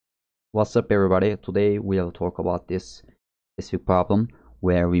What's up, everybody? Today we'll talk about this specific problem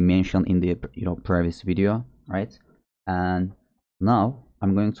where we mentioned in the previous video, right? And now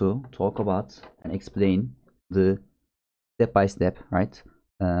I'm going to talk about and explain the step by step, right?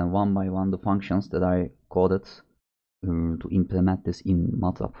 One by one the functions that I coded to implement this in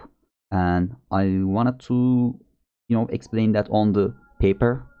MATLAB, and I wanted to explain that on the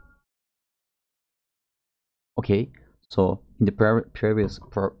paper. Okay, so in the previous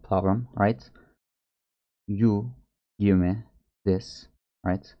problem, right? You give me this,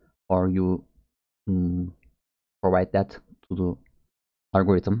 right? Or you provide that to the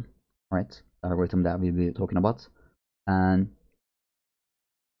algorithm, right? The algorithm that we'll be talking about. And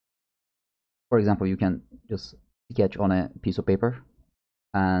for example, you can just sketch on a piece of paper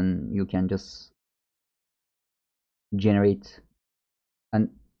and you can just generate and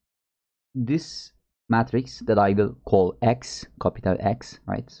this matrix that I will call X, capital X,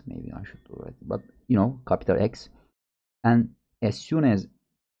 right? Maybe I should do it, but capital X. And as soon as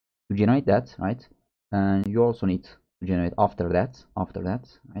you generate that, right? And you also need to generate after that,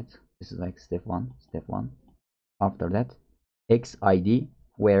 right? This is like step one. After that, XID,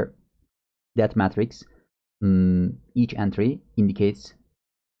 where that matrix, each entry indicates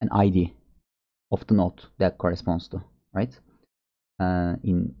an ID of the node that corresponds to, right?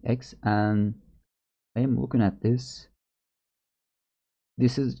 In X, and I am looking at this.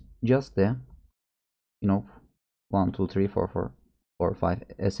 This is just the 1 2 3 4 5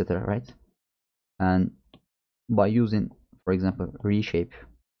 etc, right? And by using, for example, reshape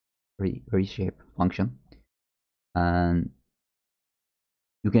function, and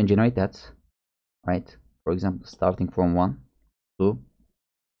you can generate that, right? For example, starting from 1 to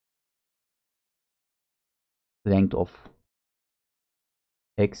length of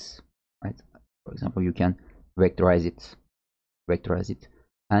X, right? For example, you can vectorize it,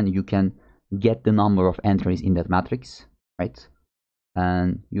 and you can get the number of entries in that matrix, right?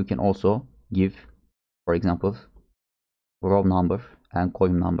 And you can also give, for example, row number and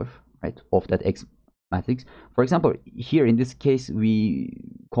column number, right, of that X matrix. For example, here in this case, we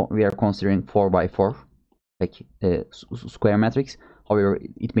are considering 4 by 4, like square matrix. However,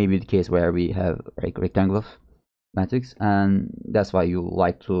 it may be the case where we have like rectangular matrix, and that's why you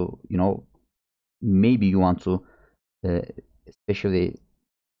like to, maybe you want to especially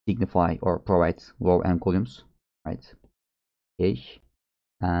signify or provide row and columns, right? Okay,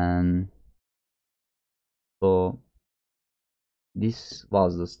 and so this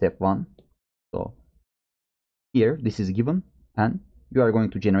was the step one. So here this is given, and you are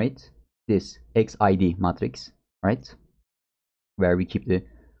going to generate this XID matrix, right? Where we keep the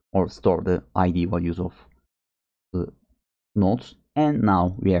or store the ID values of the nodes. And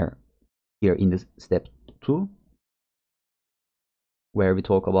now we are here in this step 2, where we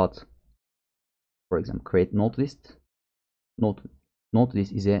talk about, for example, create node list. Node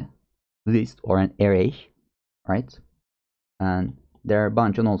list is a list or an array, right? And there are a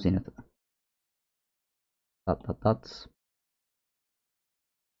bunch of nodes in it. Dot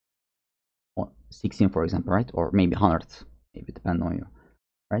 16, for example, right? Or maybe 100, maybe depend on you,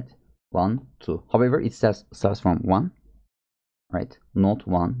 right? 1 2. However, it starts from 1, right? Node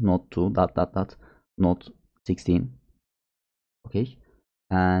 1, node 2, node 16. Okay,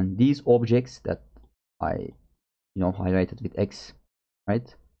 and these objects that I highlighted with X,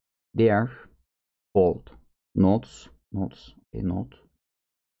 right? They are called nodes. Okay, node.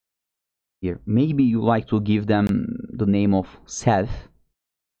 Here, maybe you like to give them the name of self,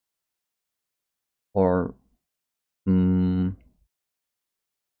 or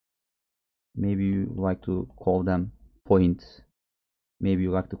maybe you like to call them points. Maybe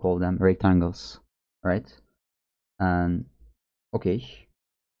you like to call them rectangles, right? And okay,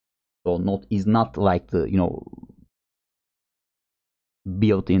 so node is not like the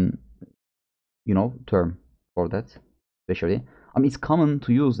built-in term for that, especially. I mean, it's common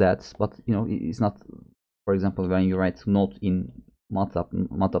to use that, but it's not. For example, when you write node in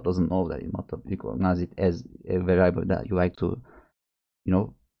MATLAB doesn't know that. In MATLAB, you recognize it as a variable that you like to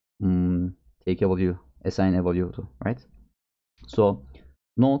take a value, assign a value to, right? So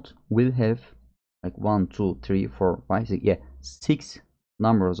node will have like 1 2 3 4 5 6, yeah, 6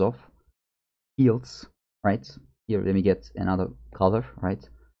 numbers of fields, right? Here, let me get another color, right?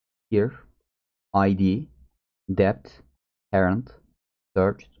 Here, ID, depth, parent,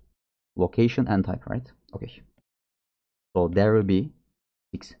 search, location, and type, right? Okay, so there will be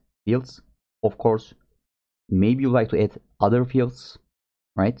 6 fields. Of course, maybe you like to add other fields,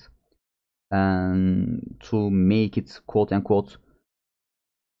 right? And to make it quote unquote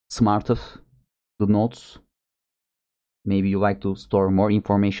smarter, the nodes, maybe you like to store more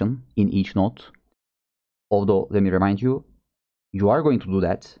information in each node. Although, let me remind you, you are going to do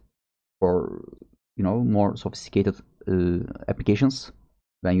that for, you know, more sophisticated applications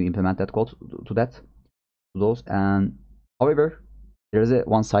when you implement that code to those. And however, there is a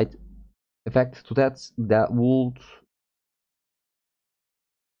one side effect to that would,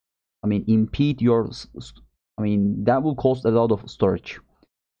 I mean, impede your, I mean, that will cost a lot of storage.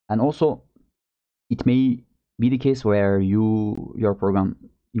 And also, it may be the case where your program,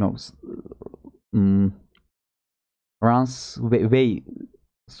 you know, runs way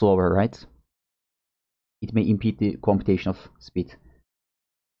slower, right? It may impede the computational speed.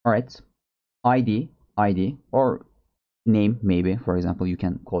 All right, ID or name, maybe, for example, you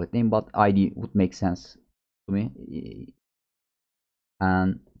can call it name, but ID would make sense to me.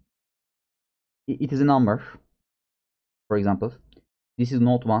 And it is a number. For example, this is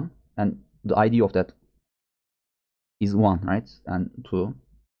node 1 and the ID of that is 1, right? And 2,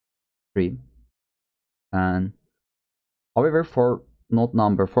 3. And however, for node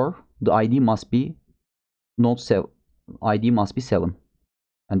number 4, the ID must be node 7. ID must be 7.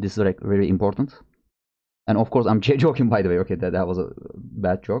 And this is like really important. And of course, I'm joking, by the way. Okay, that was a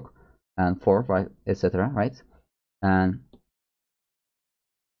bad joke. And 4, right, etc. Right? And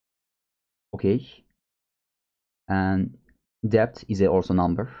okay. And depth is also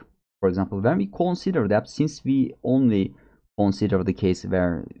number. For example, when we consider depth, since we only consider the case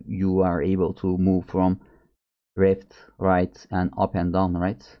where you are able to move from left, right, and up and down,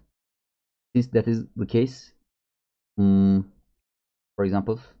 right? Since that is the case, for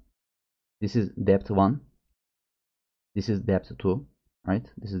example, this is depth 1, this is depth 2, right?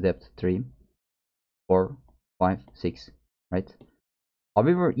 This is depth 3, 4, 5, 6, right?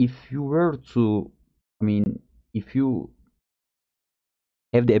 However, if you were to, I mean, if you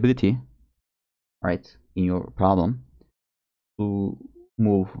have the ability, right, in your problem to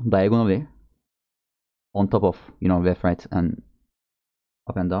move diagonally on top of, you know, left, right, and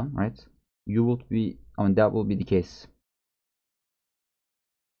up and down, right, you would be, I mean, that will be the case.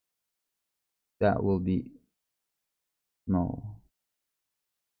 That will be, no,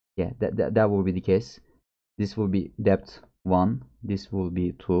 yeah, that will be the case. This will be depth 1, this will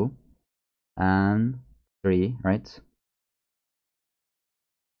be 2 and 3, right?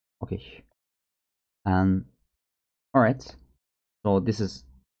 Okay. And all right, so this is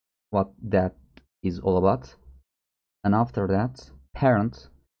what that is all about. And after that, parent.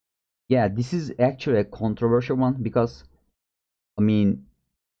 Yeah, this is actually a controversial one because, I mean,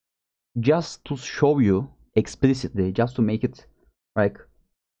 just to show you explicitly, just to make it like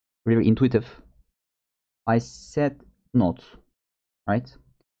really intuitive, I said node, right?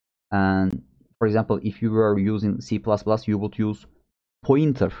 And for example, if you were using C++, you would use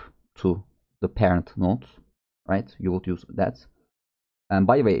pointer to the parent node, right? You would use that. And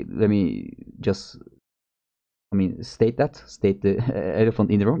by the way, let me just, I mean, state the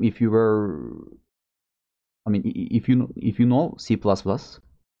elephant in the room. If you were, I mean, if you know C++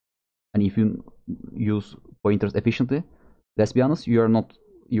 and if you use pointers efficiently, let's be honest, you are not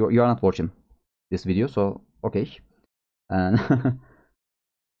watching this video. So okay, and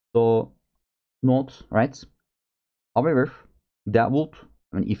so node, right? However, that would,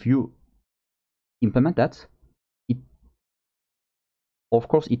 I mean, if you implement that, it, of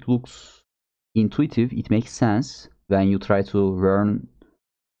course, it looks intuitive. It makes sense when you try to learn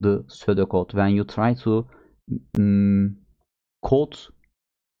the pseudocode, when you try to code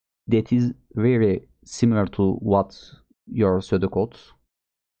that is very similar to what your pseudocode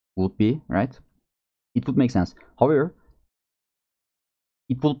would be, right? It would make sense. However,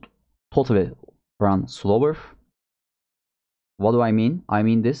 it would totally run slower. What do I mean? I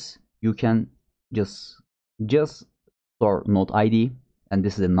mean this: you can just store node ID, and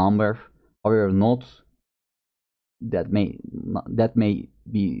this is a number. However, node that may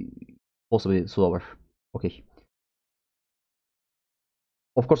be possibly slower. Okay.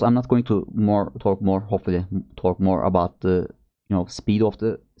 Of course, I'm not going to hopefully talk more about the, you know, speed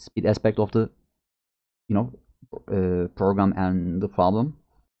aspect of the, you know, program and the problem.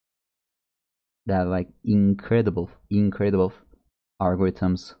 There are like incredible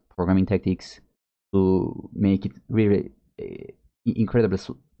algorithms, programming tactics to make it really incredibly,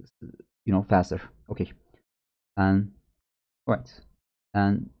 you know, faster. Okay. And right,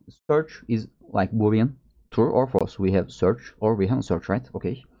 and search is like Boolean, true or false. We have search or we have search, right?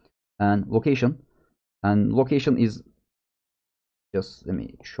 Okay. And location is, just let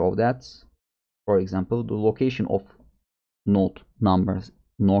me show that. For example, the location of node numbers,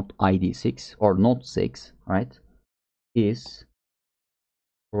 node ID 6 or node 6, right, is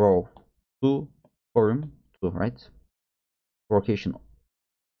row 2, column 2, right? location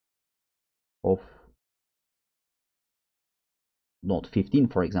of node 15,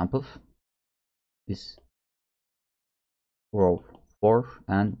 for example, this row 4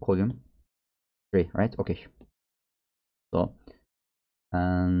 and column 3, right? Okay. So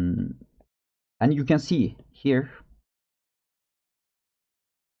and you can see here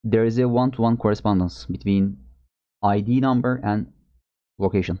there is a one-to-one correspondence between ID number and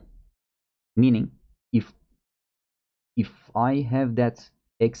location. Meaning, if I have that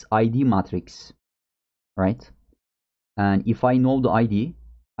XID matrix, right, and if I know the ID,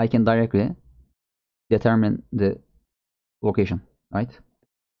 I can directly determine the location, right?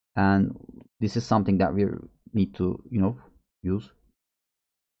 And this is something that we need to, use.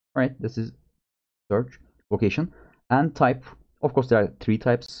 All right, this is search, location, and type. Of course, there are 3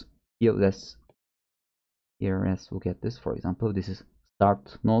 types. Here, let's look at this. For example, this is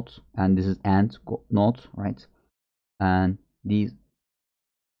start node, and this is end node, right? And these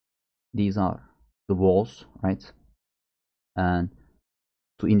are the walls, right? And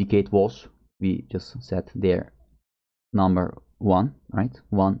to indicate walls, we just set their number 1, right?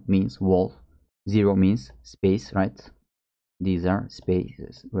 1 means wall, 0 means space, right? These are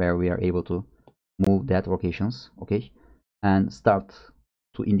spaces where we are able to move that locations, okay? And start,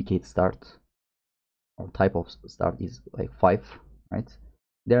 to indicate start, or type of start, is like 5, right?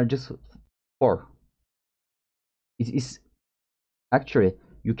 There are just 4. It is actually,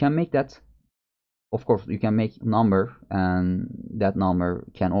 you can make that, of course you can make number, and that number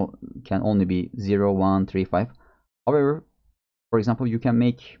can only be 0, 1, 3, 5. However, for example, you can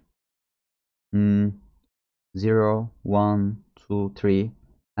make 0, 1, 2, 3,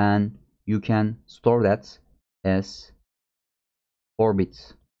 and you can store that as 4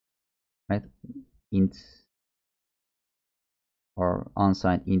 bits, right? Int or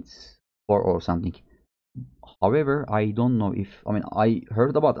unsigned int 4 or something. However, I don't know if, I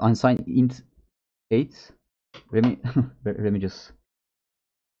heard about unsigned int 8. Let me let me just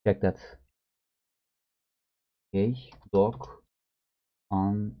check that. Okay, doc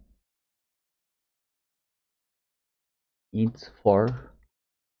on int 4.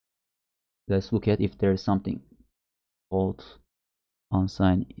 Let's look at if there is something called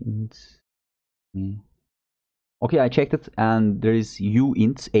unsigned int. Okay, I checked it, and there is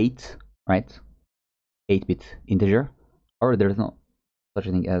uint 8, right? 8-bit integer. Or there is no such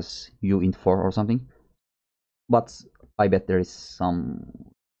a thing as uint 4 or something. But I bet there is some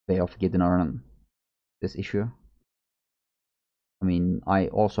way of getting around this issue. I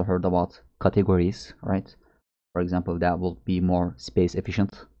also heard about categories, right? For example, that will be more space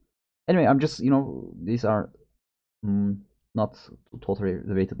efficient. Anyway, I'm just, these are not totally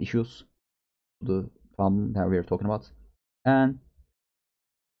related issues to the problem that we are talking about. And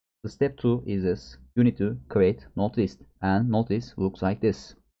the step 2 is this: you need to create node list, and node list looks like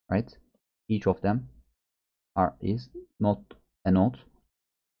this, right? Each of them is not a node,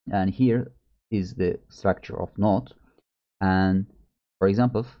 and here is the structure of node. And for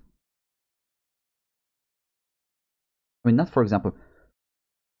example, not for example,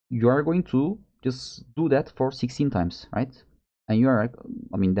 you are going to just do that for 16 times, right? And you are like,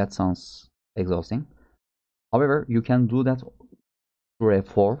 that sounds exhausting. However, you can do that through a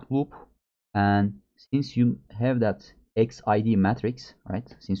for loop, and since you have that XID matrix, right?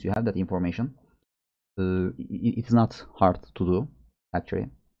 Since you have that information, it's not hard to do, actually.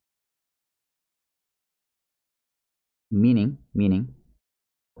 Meaning,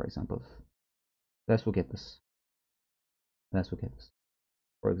 for example, let's look at this.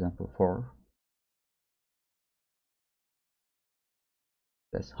 For example, for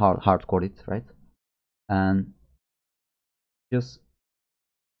let's hard code it, right? And just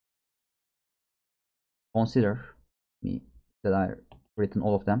consider me that I written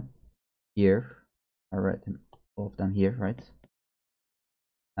all of them here. I written all of them here, right?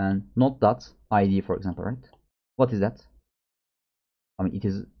 And not dot ID, for example, right? What is that? It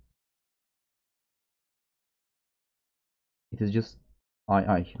is just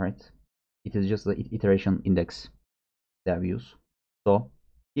II, right? It is just the iteration index that we use. So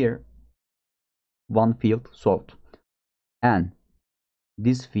here, one field solved, and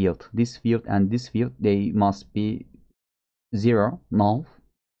this field, and this field, they must be 0, null,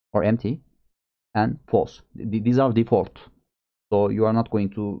 or empty, and false. These are default, so you are not going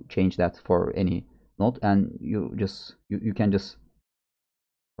to change that for any node, and you can just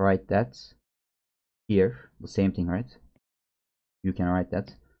write that here, the same thing, right? You can write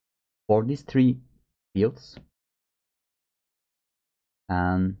that for these 3 fields.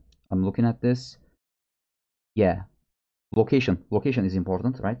 And I'm looking at this. Yeah, location is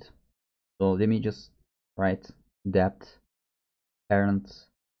important, right? So let me just write depth parent,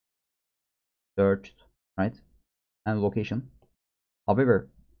 searched, right, and location. However,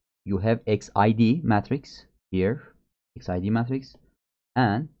 you have xid matrix here, xid matrix,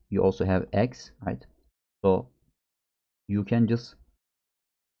 and you also have x, right? So you can just,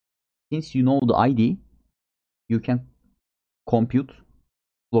 since you know the id, you can compute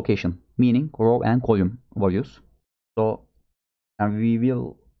location, meaning row and column values. So, and we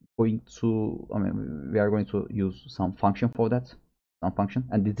are going to use some function for that, some function.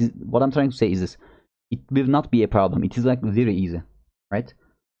 And this is what I'm trying to say is this: it will not be a problem. It is like very easy, right?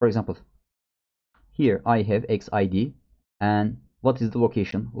 For example, here I have xid, and what is the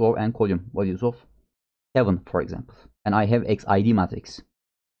location, row and column values of 7, for example, and I have xid matrix.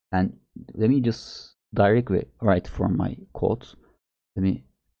 And let me just directly write from my code. Let me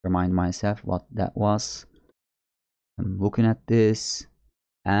remind myself what that was. I'm looking at this,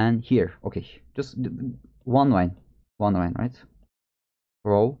 and here, okay, just one line, right?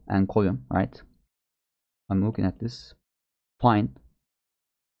 Row and column, right? I'm looking at this. Find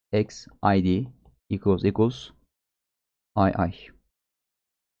xid equals ii.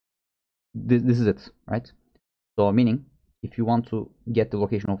 This is it, right? So meaning, if you want to get the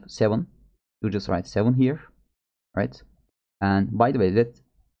location of 7, you just write 7 here, right? And by the way, let's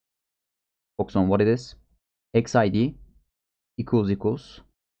focus on what it is. Xid equals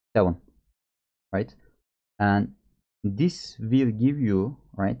 7, right? And this will give you,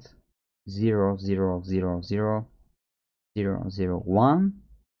 right, 0 0 0 0 0 0 1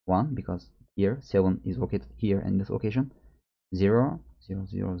 1, because here 7 is located here in this location. 0 0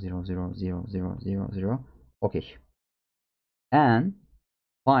 0 0 0 0 0 0 0. Okay, and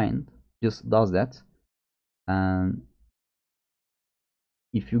find just does that. And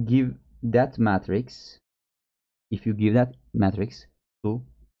if you give that matrix, to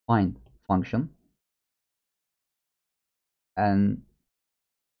find function, and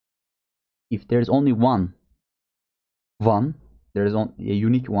if there's only one, there is a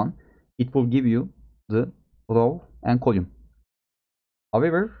unique one, it will give you the row and column.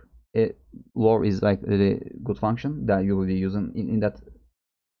 However, row is like a good function that you will be using in that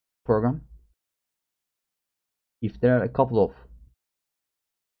program. If there are a couple of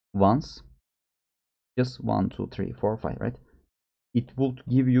ones, just 1 2 3 4 5, right, it will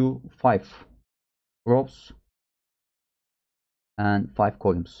give you 5 rows and 5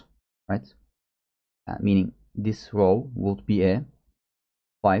 columns, right? Meaning this row would be a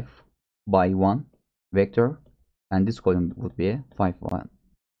 5 by 1 vector, and this column would be a 5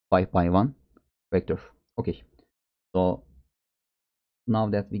 by 1 vector. Okay, so now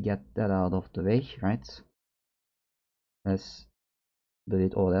that we get that out of the way, right, let's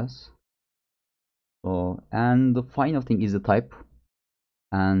delete all else. So, and the final thing is the type.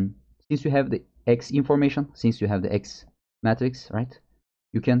 And since you have the x information, since you have the x matrix, right,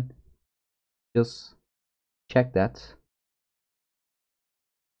 you can just check that,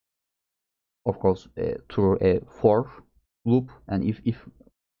 of course, through a for loop. And if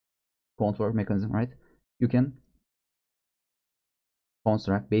control mechanism, right, you can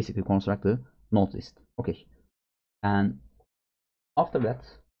basically construct the node list. Okay, and after that,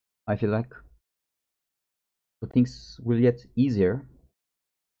 I feel like the things will get easier.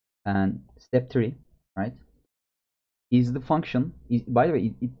 And step 3, right, is the function. By the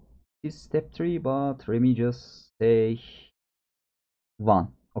way, it is step 3, but let me just say 1,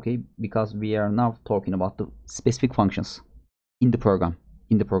 okay, because we are now talking about the specific functions in the program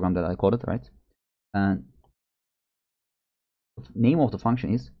that I coded, right? And the name of the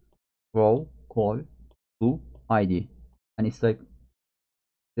function is row call to id, and it's like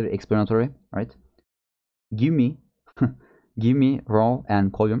very explanatory, right? Give me give me row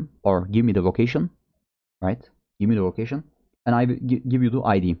and column, or give me the location, right? Give me the location, and I will give you the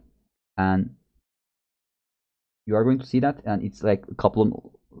id. And you are going to see that, and it's like a couple of,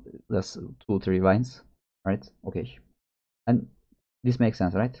 that's 2 3 lines, right? Okay, and this makes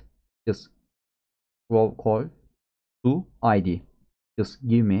sense, right? Just row call to id, just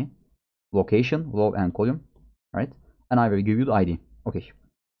give me location, row and column, right? And I will give you the id. Okay,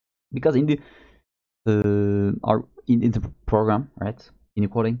 because in the in the program, right, in the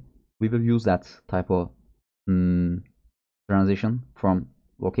coding, we will use that type of transition from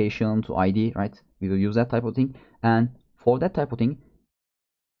location to id, right? We will use that type of thing. And for that type of thing,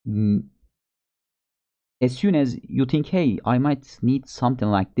 as soon as you think, hey, I might need something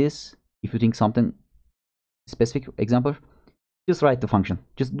like this, if you think something specific example, just write the function.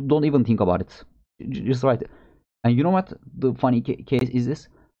 Just don't even think about it. Just write it. And you know what the funny case is this?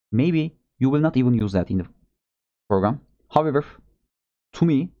 Maybe you will not even use that in the program. However, to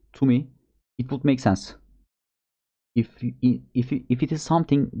me, it would make sense. if it is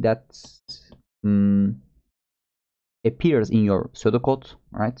something that appears in your pseudocode,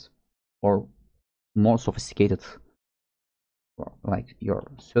 right, or more sophisticated, like your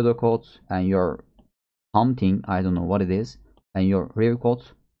pseudocode and your something, I don't know what it is, and your real code,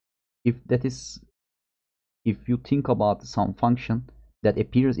 if you think about some function that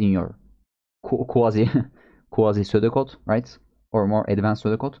appears in your quasi pseudocode, right, or more advanced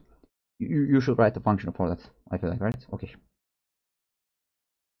pseudocode, you should write a function for that, I feel like, right? Okay,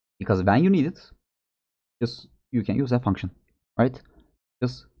 because when you need it, just you can use that function, right?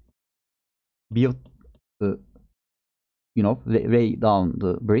 Just build the, lay down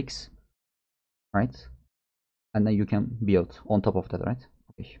the bricks, right, and then you can build on top of that, right?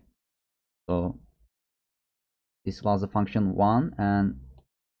 Okay, so this was the function 1, and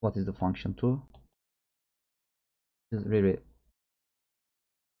what is the function 2? This is really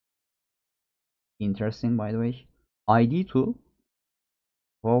interesting, by the way. id to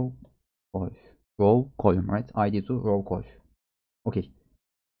row column, right? id to row column. Okay,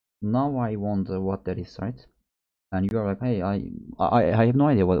 now I wonder what that is, right? And you are like, hey, I have no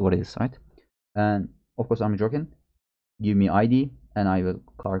idea what it is, right? And of course I'm joking. Give me id and I will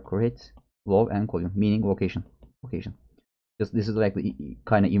calculate row and column, meaning location. Just this is like the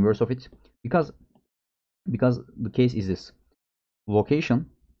kind of inverse of it, because the case is this: location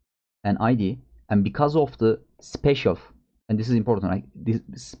and id, and because of the special, and this is important, like this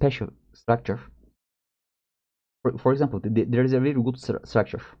special structure. For example, there is a really good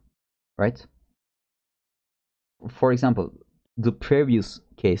structure, right? For example, the previous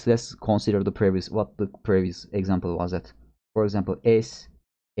case, let's consider what the previous example was at. For example, S,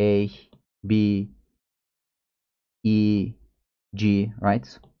 A, B, E, G,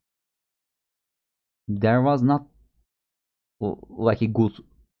 right? There was not like a good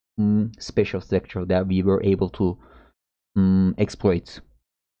special structure that we were able to exploit.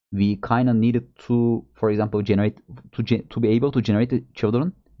 We kind of needed to, for example, to be able to generate the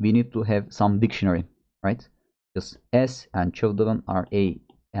children, we need to have some dictionary, right? Just S and children are A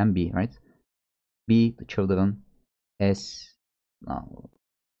and B, right? B, the children, S. Now,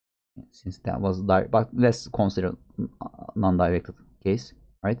 since that was direct, but let's consider non-directed case,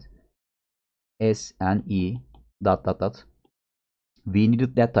 right? S and E dot dot dot. We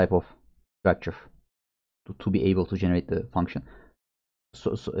needed that type of structure to be able to generate the function.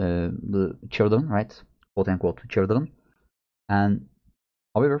 So the children, right? Quote unquote children. And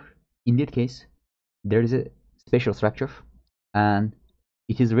however, in that case, there is a special structure, and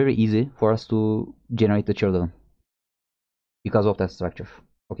it is very easy for us to generate the children because of that structure.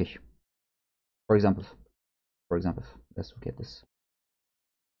 Okay. For example, let's look at this.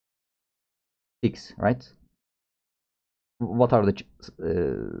 6, right? What are the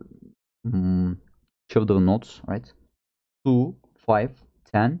children nodes, right? 2, 5,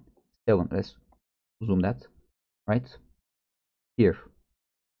 10, 7. Let's zoom that, right? Here.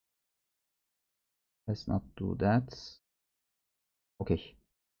 Let's not do that. Okay.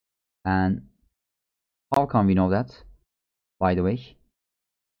 And how can we know that, by the way?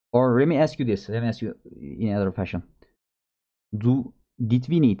 Or let me ask you this. Let me ask you in another fashion. Did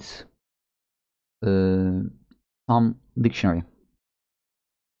we need some dictionary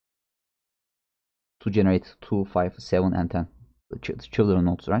to generate 2, 5, 7, and 10 children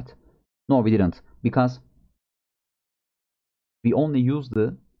nodes, right? No, we didn't, because we only use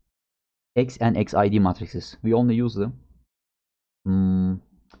the X and XID matrices. We only use the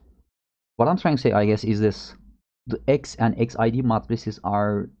what I'm trying to say, I guess, is this: the X and XID matrices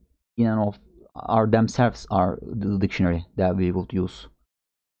are in and of themselves are the dictionary that we would use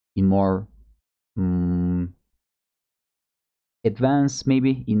in more advanced,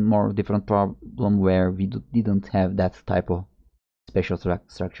 maybe in more different problem where we didn't have that type of special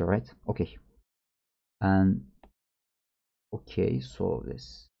structure, right? Okay. And okay, so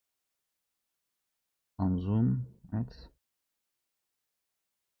this unzoom, right?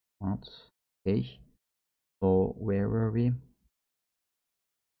 Not okay. So where were we?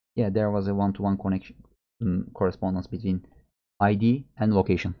 Yeah, there was a one-to-one connection, correspondence between ID and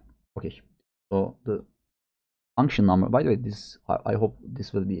location. Okay, so the function number. By the way, this I hope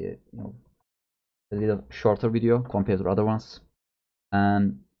this will be a little shorter video compared to other ones.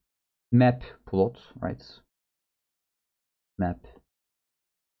 And map plot, right? Map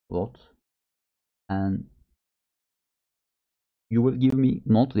plot, and you will give me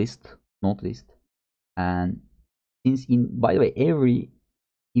node list, and since by the way, every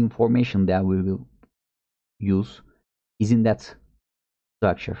information that we will use is in that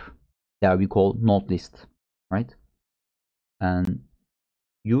structure that we call node list, right? And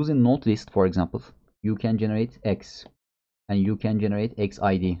using node list, for example, you can generate X, and you can generate X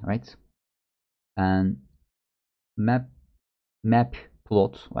ID, right? And map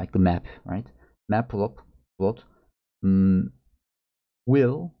plot, like the map, right? Map plot will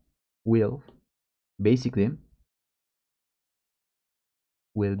basically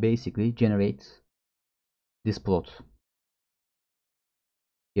generate this plot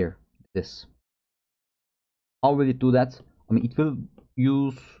here. This. How will it do that? I mean, it will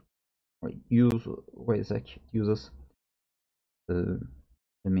use wait a sec. It uses let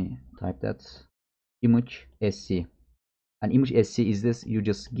me type that, image sc. And image sc is this. You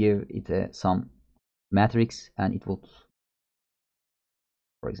just give it some matrix, and it will,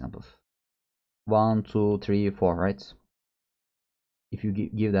 for example, 1 2 3 4, right? If you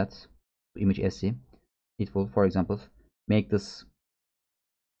give that to image sc, it will, for example, make this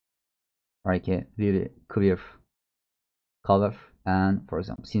like a really clear color. And for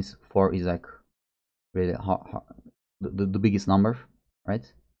example, since 4 is like really the biggest number,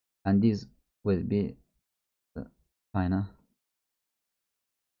 right? And this will be kind of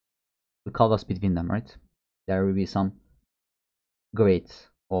the colors between them, right? There will be some grades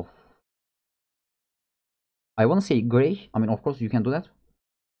of, I want to say gray. I mean, of course you can do that.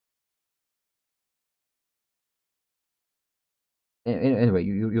 Anyway,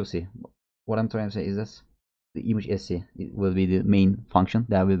 you'll see. What I'm trying to say is this: the image sc will be the main function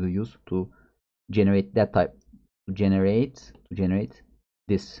that we will use to generate that type, to generate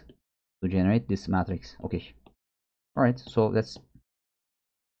this matrix. Okay. All right. So let's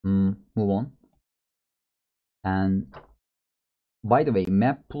move on. And by the way,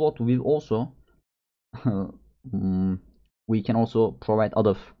 map plot will also we can also provide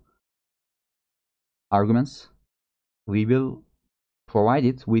other arguments. We will provide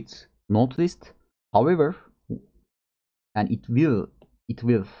it with node list, however, and it will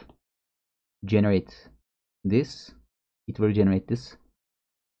generate this. It will generate this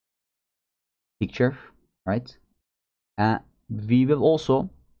picture, right? And we will also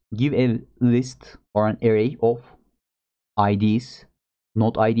give a list or an array of IDs,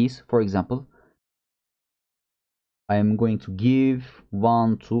 node IDs. For example, I am going to give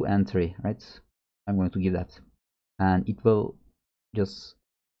 1 2 and 3, right? I'm going to give that, and it will just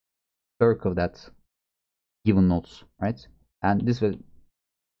circle that given nodes, right? And this will,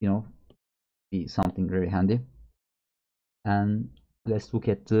 be something very handy. And let's look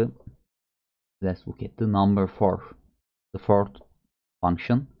at the number 4, the fourth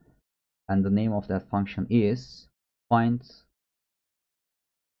function, and the name of that function is find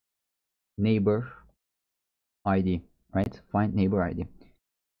neighbor ID, right? Find neighbor ID.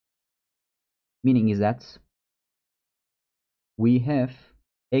 Meaning is that we have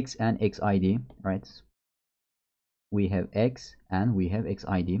X and X ID, right? We have X and we have X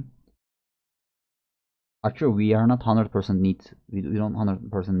ID. Actually, we are not 100% need. We don't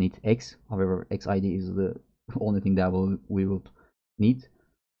 100% need X. However, X ID is the only thing that we will need.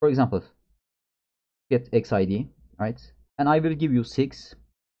 For example, get X ID, right? And I will give you 6,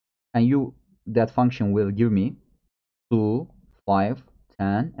 and that function will give me 2, 5,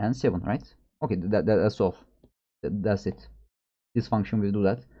 10, and 7, right? Okay, that's all. That's it. This function will do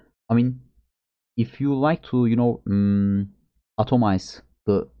that. I mean, if you like to, atomize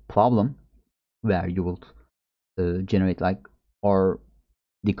the problem, where you will generate like, or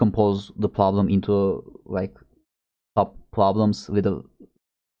decompose the problem into like sub problems, little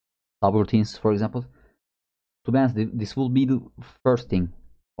subroutines, for example. To be honest, this will be the first thing,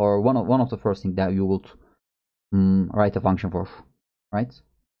 or one of the first thing that you would write a function for, right?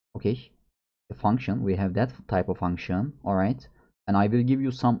 Okay, the function, we have that type of function, all right, and I will give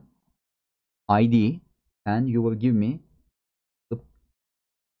you some ID, and you will give me the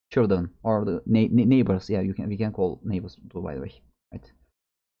children or the neighbors. Yeah, we can call neighbors too, by the way, right?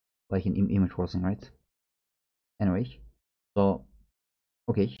 Like in image processing, right? Anyway, so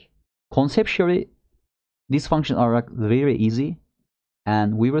okay, conceptually these functions are like very easy,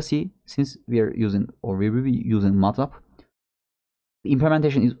 and we will see, since we are using, or we will be using MATLAB, the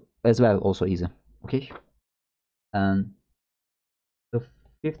implementation is as well also easy. Okay, and the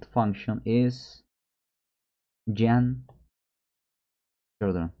fifth function is gen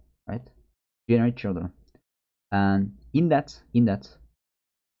children, right? Generate children, and in that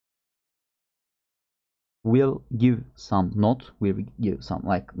we'll give some node. We'll give some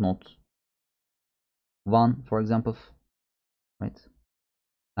like node 1, for example, right?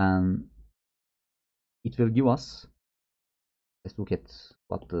 And it will give us, let's look at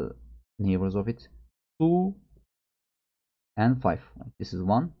what the neighbors of it, 2 and 5. This is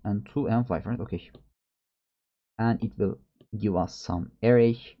 1 and 2 and 5, right? Okay, and it will give us some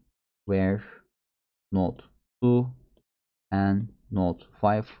array where node 2 and node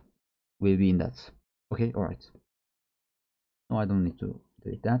 5 will be in that. Okay, all right. No, I don't need to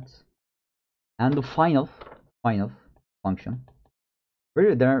delete that. And the final function,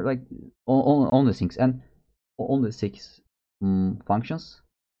 where there are like only things and only 6 functions,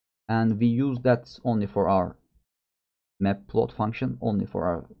 and we use that only for our map plot function, only for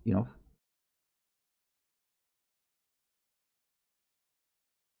our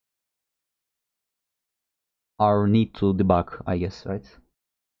our need to debug, I guess, right?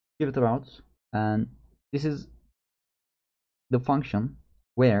 Give it a route, and this is the function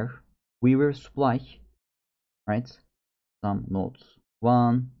where we will supply, right, some nodes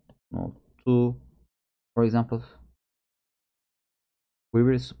 1, node 2, for example. We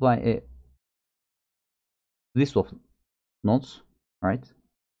will supply a list of nodes, right,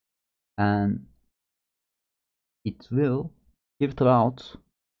 and it will give it out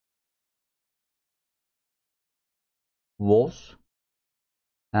was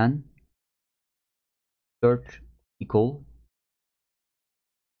and search equal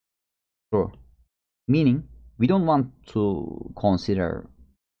true, meaning we don't want to consider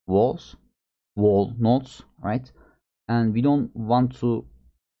wall nodes, right, and we don't want to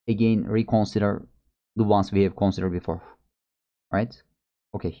again reconsider the ones we have considered before, right?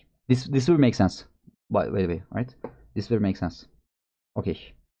 Okay, this will make sense, by the way, right? This will make sense.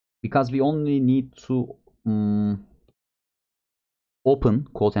 Okay, because we only need to open,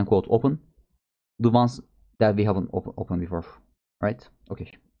 quote unquote, open the ones that we haven't opened before, right?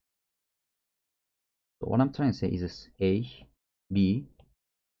 Okay. So what I'm trying to say is this: A, B,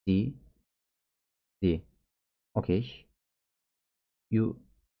 C, D. Okay. You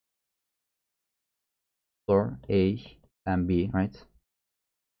store A and B, right?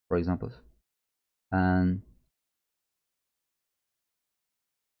 For example, and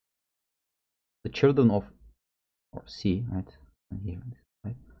the children of or C, right? And here,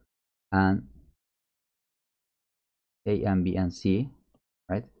 right? And A and B and C,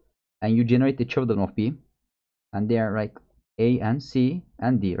 right? And you generate the children of B, and they are like A and C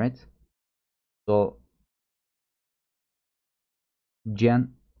and D, right? So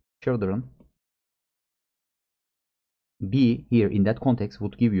gen children B here in that context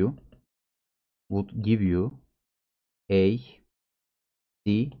would give you A,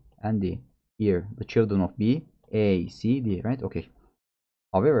 C, and D. Here the children of B, A, C, D, right? Okay.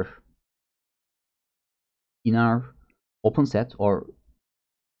 However, in our open set or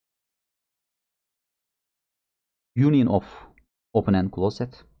union of open and closed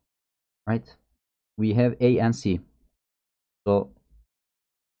set, right, we have A and C, so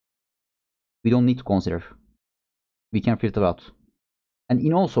we don't need to consider, we can filter out. And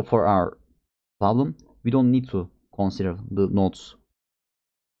in also for our problem, we don't need to consider the nodes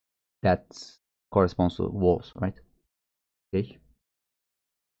that corresponds to walls, right? Okay,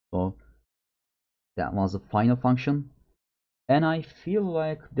 so that was the final function. And I feel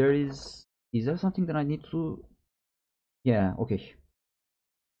like there is there something that I need to, yeah, okay,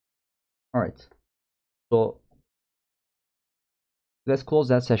 all right, so let's close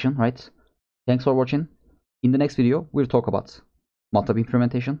that session, right? Thanks for watching. In the next video we'll talk about MATLAB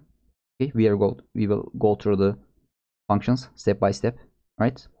implementation. Okay, we will go through the functions step by step,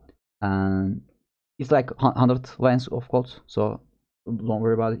 right? And it's like 100 lines of code, so don't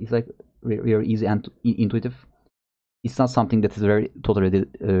worry about it. It's like very easy and intuitive. It's not something that is very totally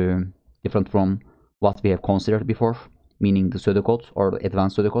different from what we have considered before, meaning the pseudocode or the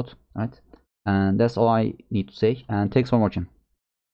advanced pseudocode, right? And that's all I need to say, and thanks for watching.